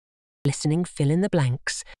Listening, fill in the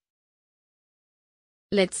blanks.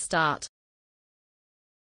 Let's start.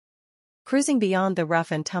 Cruising beyond the rough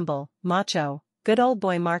and tumble, macho, good old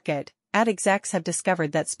boy market, ad execs have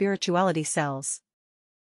discovered that spirituality sells.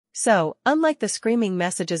 So, unlike the screaming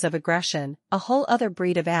messages of aggression, a whole other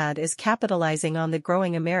breed of ad is capitalizing on the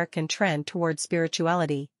growing American trend toward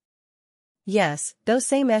spirituality. Yes, those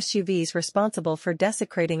same SUVs responsible for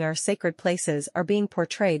desecrating our sacred places are being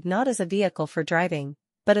portrayed not as a vehicle for driving,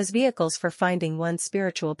 but as vehicles for finding one's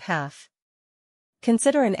spiritual path.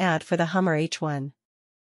 Consider an ad for the Hummer H1.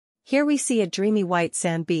 Here we see a dreamy white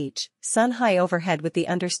sand beach, sun high overhead with the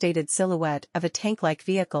understated silhouette of a tank-like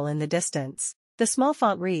vehicle in the distance. The small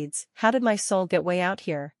font reads, "How did my soul get way out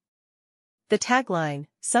here?" The tagline,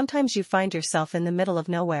 "Sometimes you find yourself in the middle of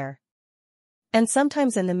nowhere. And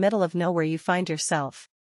sometimes in the middle of nowhere you find yourself."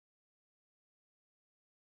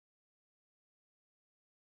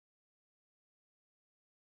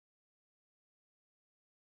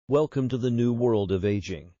 Welcome to the new world of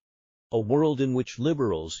aging. A world in which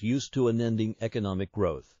liberals used to unending economic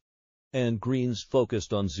growth and Greens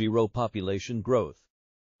focused on zero population growth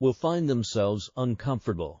will find themselves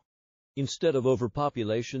uncomfortable. Instead of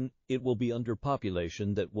overpopulation, it will be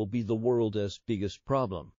underpopulation that will be the world's biggest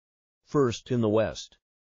problem. First in the West,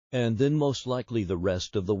 and then most likely the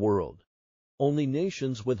rest of the world. Only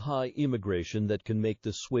nations with high immigration that can make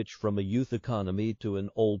the switch from a youth economy to an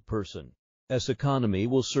old person's economy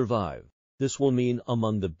will survive. This will mean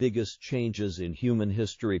among the biggest changes in human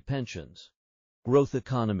history: pensions, growth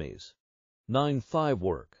economies, 9-5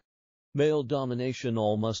 work. Male domination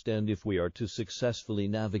all must end if we are to successfully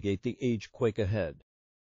navigate the age quake ahead.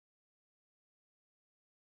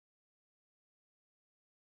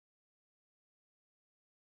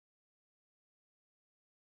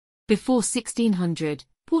 Before 1600,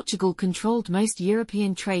 Portugal controlled most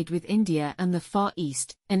European trade with India and the Far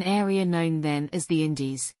East, an area known then as the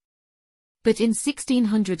Indies. But in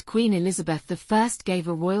 1600 Queen Elizabeth I gave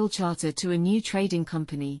a royal charter to a new trading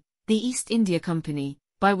company, the East India Company,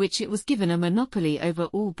 by which it was given a monopoly over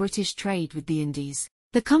all British trade with the Indies.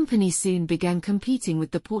 The company soon began competing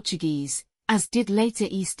with the Portuguese, as did later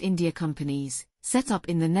East India Companies, set up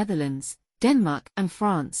in the Netherlands, Denmark and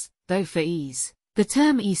France, though for ease, the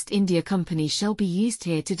term East India Company shall be used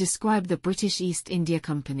here to describe the British East India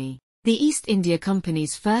Company. The East India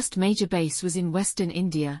Company's first major base was in Western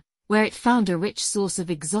India, where it found a rich source of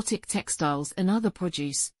exotic textiles and other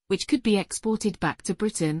produce, which could be exported back to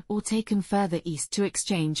Britain or taken further east to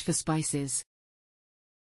exchange for spices.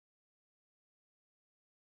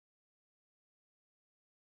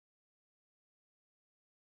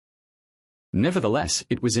 Nevertheless,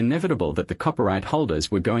 it was inevitable that the copyright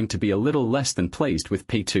holders were going to be a little less than pleased with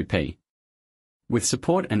P2P. With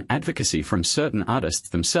support and advocacy from certain artists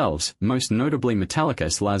themselves, most notably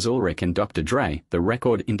Metallica's Lars Ulrich and Dr. Dre, the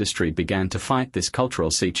record industry began to fight this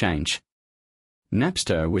cultural sea change.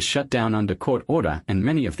 Napster was shut down under court order and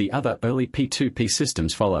many of the other early P2P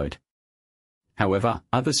systems followed. However,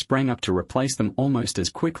 others sprang up to replace them almost as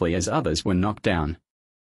quickly as others were knocked down.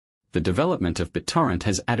 The development of BitTorrent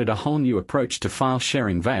has added a whole new approach to file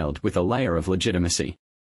sharing veiled with a layer of legitimacy.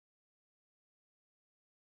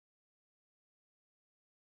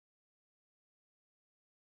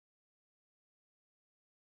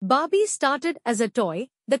 Barbie started as a toy,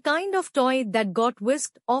 the kind of toy that got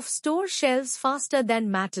whisked off store shelves faster than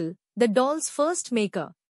Mattel, the doll's first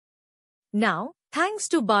maker. Now, thanks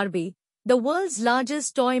to Barbie, the world's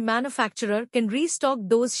largest toy manufacturer can restock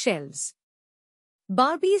those shelves.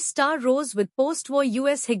 Barbie's star rose with post-war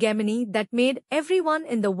US hegemony that made everyone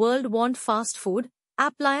in the world want fast food,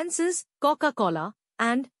 appliances, Coca-Cola,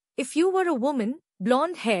 and, if you were a woman,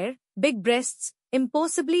 blonde hair, big breasts,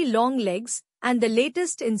 impossibly long legs, and the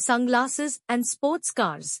latest in sunglasses and sports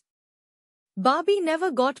cars. Barbie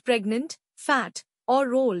never got pregnant, fat,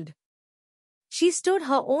 or old. She stood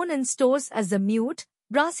her own in stores as the mute,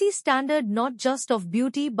 brassy standard not just of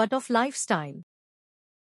beauty but of lifestyle.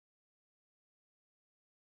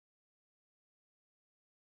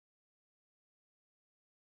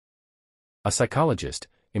 A psychologist,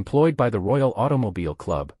 employed by the Royal Automobile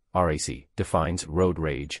Club, RAC, defines road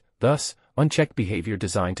rage, thus, unchecked behavior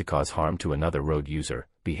designed to cause harm to another road user,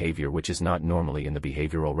 behavior which is not normally in the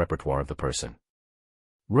behavioral repertoire of the person.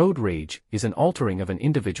 Road rage is an altering of an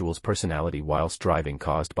individual's personality whilst driving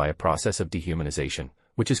caused by a process of dehumanization,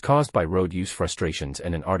 which is caused by road use frustrations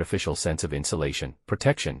and an artificial sense of insulation,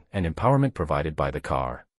 protection, and empowerment provided by the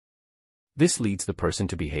car. This leads the person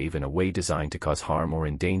to behave in a way designed to cause harm or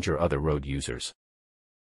endanger other road users.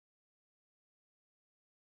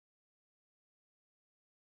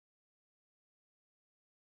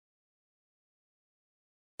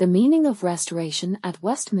 The meaning of restoration at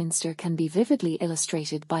Westminster can be vividly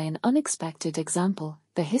illustrated by an unexpected example,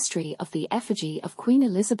 the history of the effigy of Queen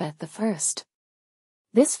Elizabeth I.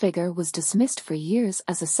 This figure was dismissed for years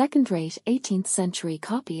as a second-rate 18th-century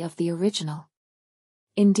copy of the original.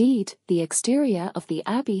 Indeed, the exterior of the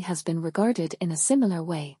abbey has been regarded in a similar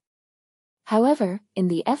way. However, in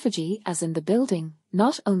the effigy as in the building,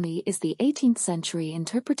 not only is the 18th-century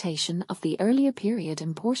interpretation of the earlier period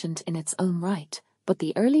important in its own right, but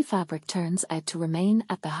the early fabric turns out to remain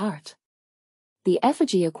at the heart. The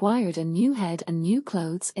effigy acquired a new head and new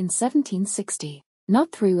clothes in 1760,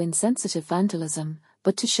 not through insensitive vandalism,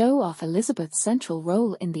 but to show off Elizabeth's central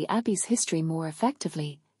role in the abbey's history more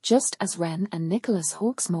effectively, just as Wren and Nicholas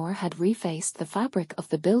Hawksmoor had refaced the fabric of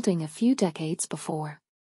the building a few decades before.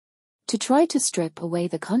 To try to strip away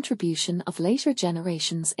the contribution of later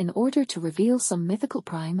generations in order to reveal some mythical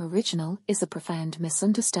prime original is a profound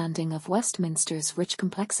misunderstanding of Westminster's rich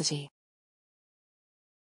complexity.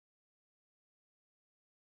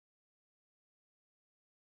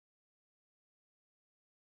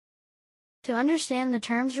 To understand the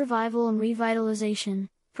terms revival and revitalization,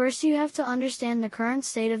 first you have to understand the current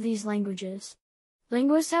state of these languages.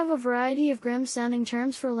 Linguists have a variety of grim-sounding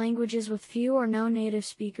terms for languages with few or no native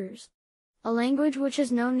speakers. A language which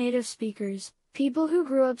has no native speakers, people who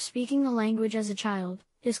grew up speaking the language as a child,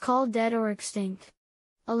 is called dead or extinct.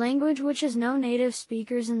 A language which has no native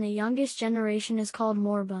speakers in the youngest generation is called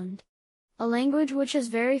moribund. A language which has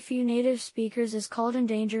very few native speakers is called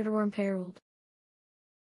endangered or imperiled.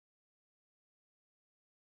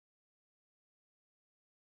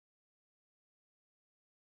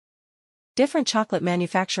 Different chocolate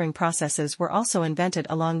manufacturing processes were also invented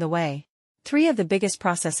along the way. Three of the biggest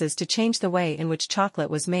processes to change the way in which chocolate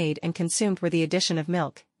was made and consumed were the addition of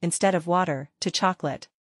milk, instead of water, to chocolate.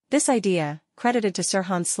 This idea, credited to Sir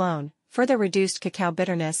Hans Sloane, further reduced cacao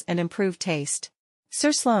bitterness and improved taste.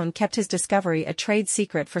 Sir Sloane kept his discovery a trade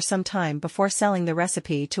secret for some time before selling the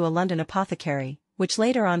recipe to a London apothecary, which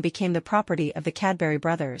later on became the property of the Cadbury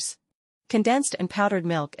brothers. Condensed and powdered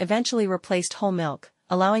milk eventually replaced whole milk,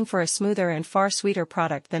 allowing for a smoother and far sweeter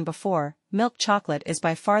product than before. Milk chocolate is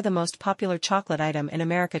by far the most popular chocolate item in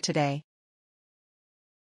America today.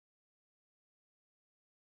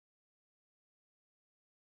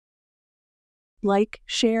 Like,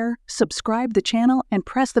 share, subscribe the channel and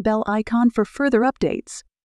press the bell icon for further updates.